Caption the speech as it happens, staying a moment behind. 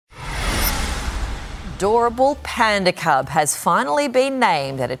adorable panda cub has finally been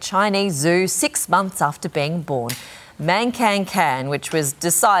named at a Chinese zoo 6 months after being born. Mangcancan, which was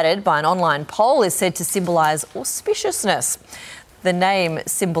decided by an online poll, is said to symbolise auspiciousness. The name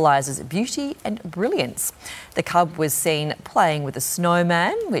symbolises beauty and brilliance. The cub was seen playing with a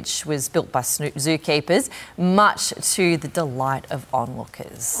snowman, which was built by zookeepers, much to the delight of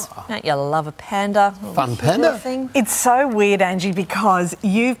onlookers. Oh. Don't you love a panda? Fun panda. Thing? It's so weird, Angie, because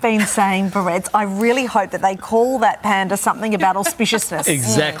you've been saying, Barrett's, I really hope that they call that panda something about auspiciousness.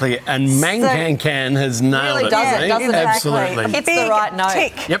 Exactly, and Mangcancan has nailed really it. doesn't it? Absolutely. Hits the right note.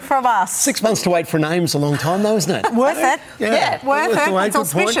 Tick from us. 6 months to wait for a name's a long time, though, isn't it? Worth it. Yeah. Worth it. The wait. It's Good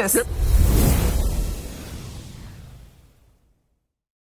point. auspicious. Yep.